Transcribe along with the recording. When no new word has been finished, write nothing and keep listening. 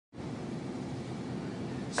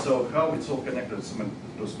So how it's all connected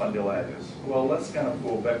to spondylitis? Well, let's kind of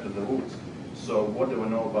go back to the roots. So what do we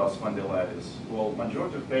know about spondylitis? Well,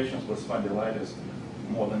 majority of patients with spondylitis,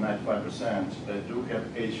 more than 95%, do have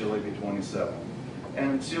HLA-B27.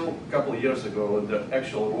 And until a couple of years ago, the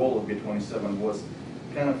actual role of B27 was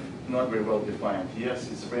kind of not very well defined. Yes,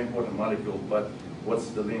 it's a very important molecule, but what's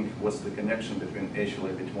the link, what's the connection between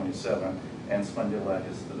HLA-B27 and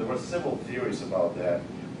spondylitis? There were several theories about that.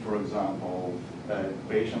 For example,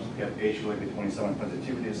 patients who have HLA-B27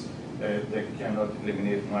 positivities, they cannot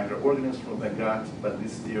eliminate microorganisms from the gut, but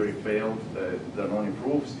this theory failed. There are no any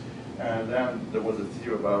proofs. And then there was a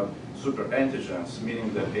theory about superantigens,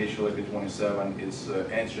 meaning that HLA-B27 is an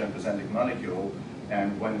antigen-presenting molecule,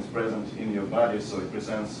 and when it's present in your body, so it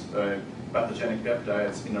presents pathogenic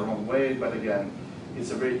peptides in the wrong way, but again, it's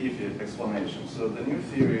a very iffy explanation. So the new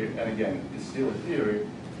theory, and again, it's still a theory,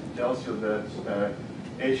 tells you that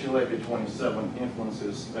HLA-B27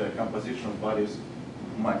 influences the composition of body's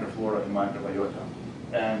microflora and microbiota.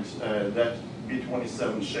 And that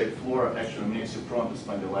B27-shaped flora actually makes you prone to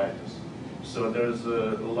spondylitis. So there's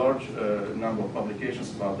a large number of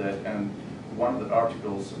publications about that, and one of the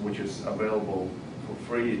articles which is available for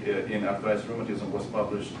free in Arthritis Rheumatism was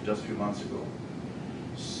published just a few months ago.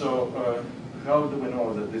 So how do we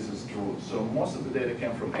know that this is true? So most of the data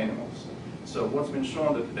came from animals. So what's been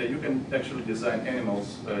shown that you can actually design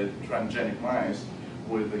animals, transgenic mice,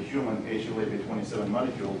 with a human HLA-B27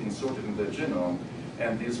 molecule inserted in their genome,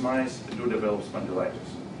 and these mice do develop spondylitis,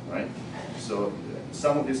 right? So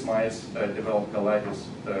some of these mice develop colitis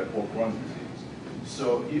or Crohn's disease.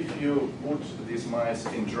 So if you put these mice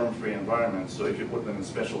in germ-free environments, so if you put them in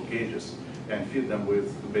special cages and feed them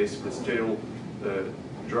with basically sterile,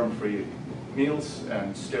 germ-free meals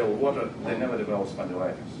and sterile water, they never develop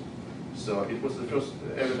spondylitis. So it was the first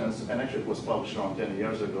evidence, and actually it was published around 10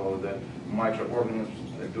 years ago, that microorganisms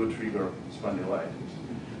do trigger spondylitis.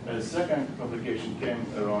 A second publication came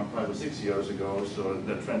around 5 or 6 years ago, so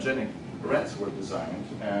the transgenic rats were designed,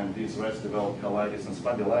 and these rats developed colitis and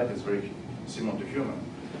spondylitis very similar to human.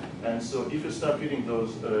 And so if you start feeding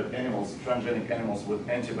those animals, transgenic animals, with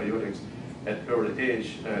antibiotics at early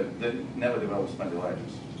age, they never develop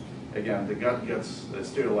spondylitis. Again, the gut gets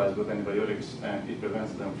sterilized with antibiotics, and it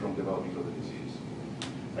prevents them from developing the disease.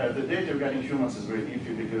 The data regarding humans is very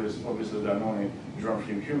iffy because obviously there are only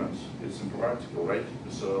germ-free humans. It's impractical, right?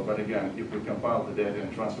 So, but again, if we compile the data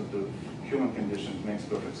and transfer to human conditions, it makes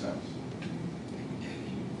perfect sense.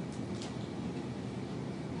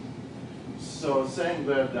 So saying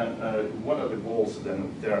that, then what are the goals then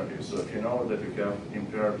of therapy? So if you know that you have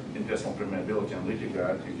impaired intestinal permeability and leaky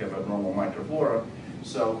gut, you have abnormal microflora,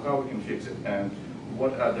 so how we can fix it? And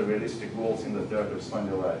what are the realistic goals in the therapy of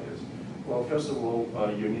spondylitis? Well, first of all,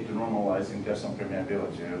 you need to normalize intestinal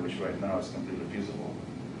permeability, which right now is completely feasible.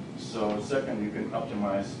 So second, you can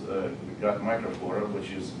optimize the gut microflora,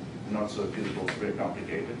 which is not so feasible, it's very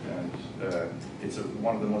complicated, and it's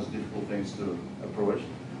one of the most difficult things to approach.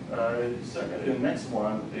 Second, the next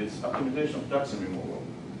one is optimization of toxin removal.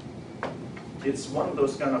 It's one of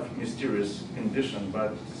those kind of mysterious conditions,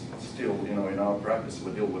 but still, you know, in our practice,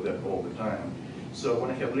 we deal with that all the time. So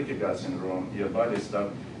when you have leaky gut syndrome, your body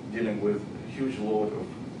starts dealing with a huge load of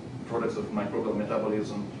products of microbial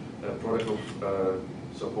metabolism, product of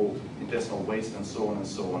so-called intestinal waste, and so on and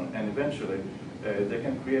so on. And eventually, they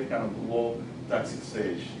can create kind of low toxic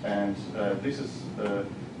stage. And this is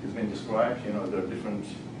been described. You know, there are different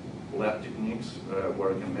lab techniques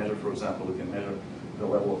where you can measure, for example, you can measure the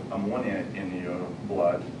level of ammonia in your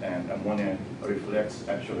blood, and ammonia reflects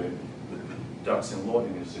actually the toxin load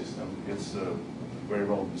in your system. It's a very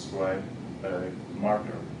well described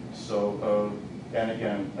marker. So, and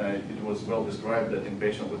again, it was well described that in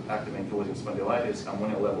patients with active ankylosing spondylitis,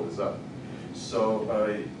 ammonia level is up.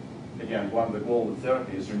 So, again, one of the goals of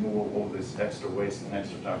therapy is removal of this extra waste and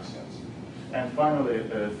extra toxins. And finally,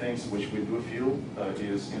 things which we do feel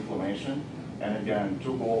is inflammation. And again,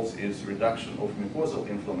 two goals is reduction of mucosal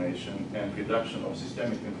inflammation and reduction of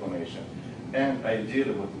systemic inflammation. And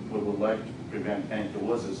ideally, we would like to prevent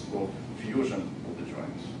ankylosis or fusion of the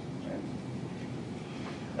joints.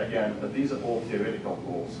 Right? Again, these are all theoretical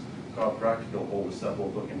goals. How practical all this stuff,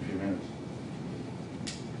 we'll talk in a few minutes.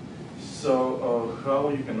 So how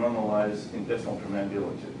you can normalize intestinal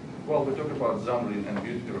permeability? Well, we talk about Zamolin and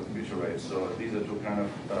butyrate. So these are two kind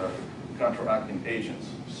of counteracting agents.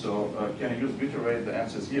 So can you use butyrate? The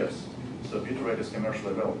answer is yes. So butyrate is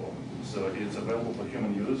commercially available. So it's available for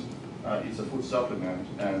human use. It's a food supplement,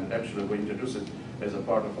 and actually we introduced it as a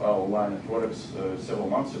part of our line of products several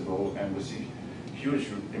months ago, and we see huge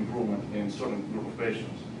improvement in certain group of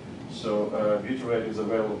patients. So butyrate is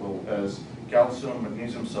available as calcium,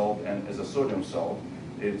 magnesium salt, and as a sodium salt.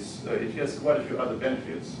 It has quite a few other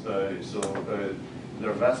benefits. There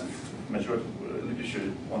are vast majority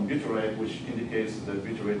literature on butyrate, which indicates that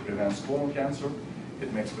butyrate prevents colon cancer.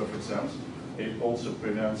 It makes perfect sense. It also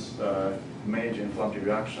prevents major inflammatory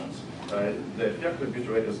reactions. The effect of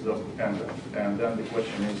butyrate is dose dependent, and then the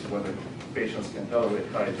question is whether patients can tolerate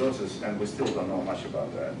high doses, and we still don't know much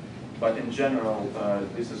about that. But in general,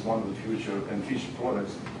 this is one of the future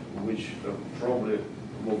products which probably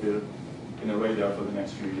will be in the radar for the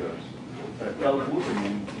next few years.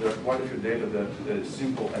 L-glutamine, there are quite a few data that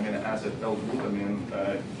simple amino acid L-glutamine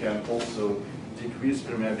can also decrease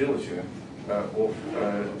permeability of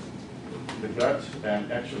the gut,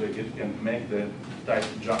 and actually it can make the tight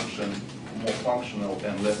junction more functional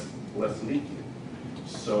and less leaky.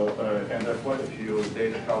 So, and there are quite a few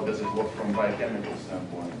data how does it work from biochemical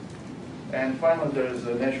standpoint. And finally, there is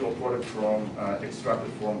a natural product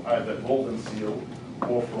extracted from either golden seal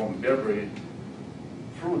or from berberry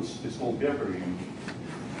fruits. It's called berberine.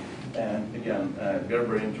 And again,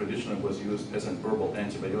 berberine traditionally was used as an herbal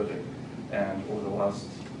antibiotic. And over the last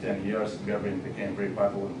 10 years, berberine became very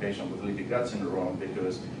popular in patients with leaky gut syndrome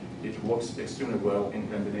because it works extremely well in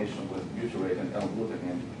combination with butyrate and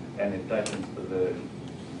L-glutamine, and it tightens the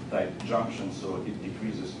tight junction, so it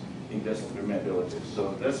decreases intestinal permeability.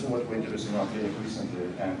 So that's what we're introducing our clinic recently,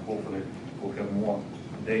 and hopefully we'll have more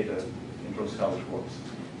data in terms of how it works.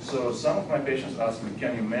 So some of my patients ask me,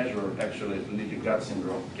 can you measure actually leaky gut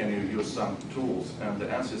syndrome? Can you use some tools? And the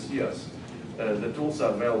answer is yes. The tools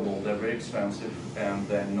are available, they're very expensive, and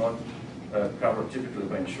they're not covered typically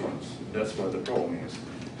by insurance. That's where the problem is.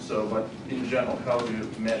 So, but in general, how do you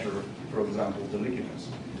measure, for example, the leakiness?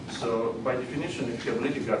 So by definition, if you have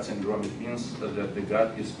leaky gut syndrome, it means that the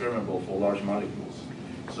gut is permeable for large molecules.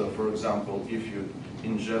 So for example, if you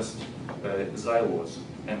ingest xylose,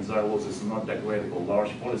 and xylose is not degradable,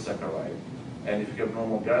 large polysaccharide, and if you have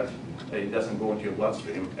normal gut, it doesn't go into your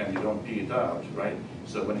bloodstream and you don't pee it out, right?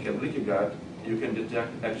 So when you have leaky gut, you can detect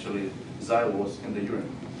actually xylose in the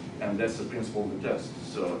urine. And that's the principle of the test.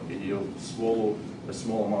 So you swallow a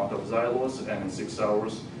small amount of xylose, and in 6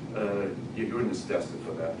 hours, your urine is tested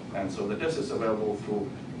for that. And so the test is available through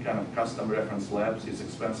kind of custom reference labs. It's an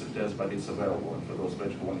expensive test, but it's available. And for those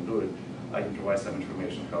patients who want to do it, I can provide some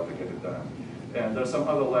information how to get it done. And there's some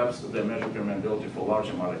other labs that measure permeability for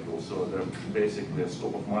larger molecules. So they're basically a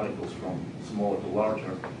scope of molecules from smaller to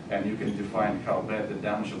larger, and you can define how bad the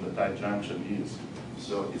damage of the tight junction is.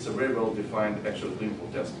 So it's a very well-defined actual clinical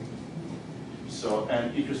testing. So,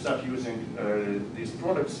 and if you start using these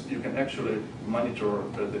products, you can actually monitor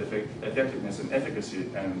the effectiveness and efficacy,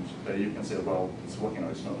 and you can say, well, it's working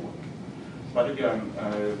or it's not working. But again,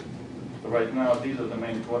 right now, these are the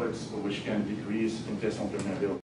main products which can decrease intestinal permeability.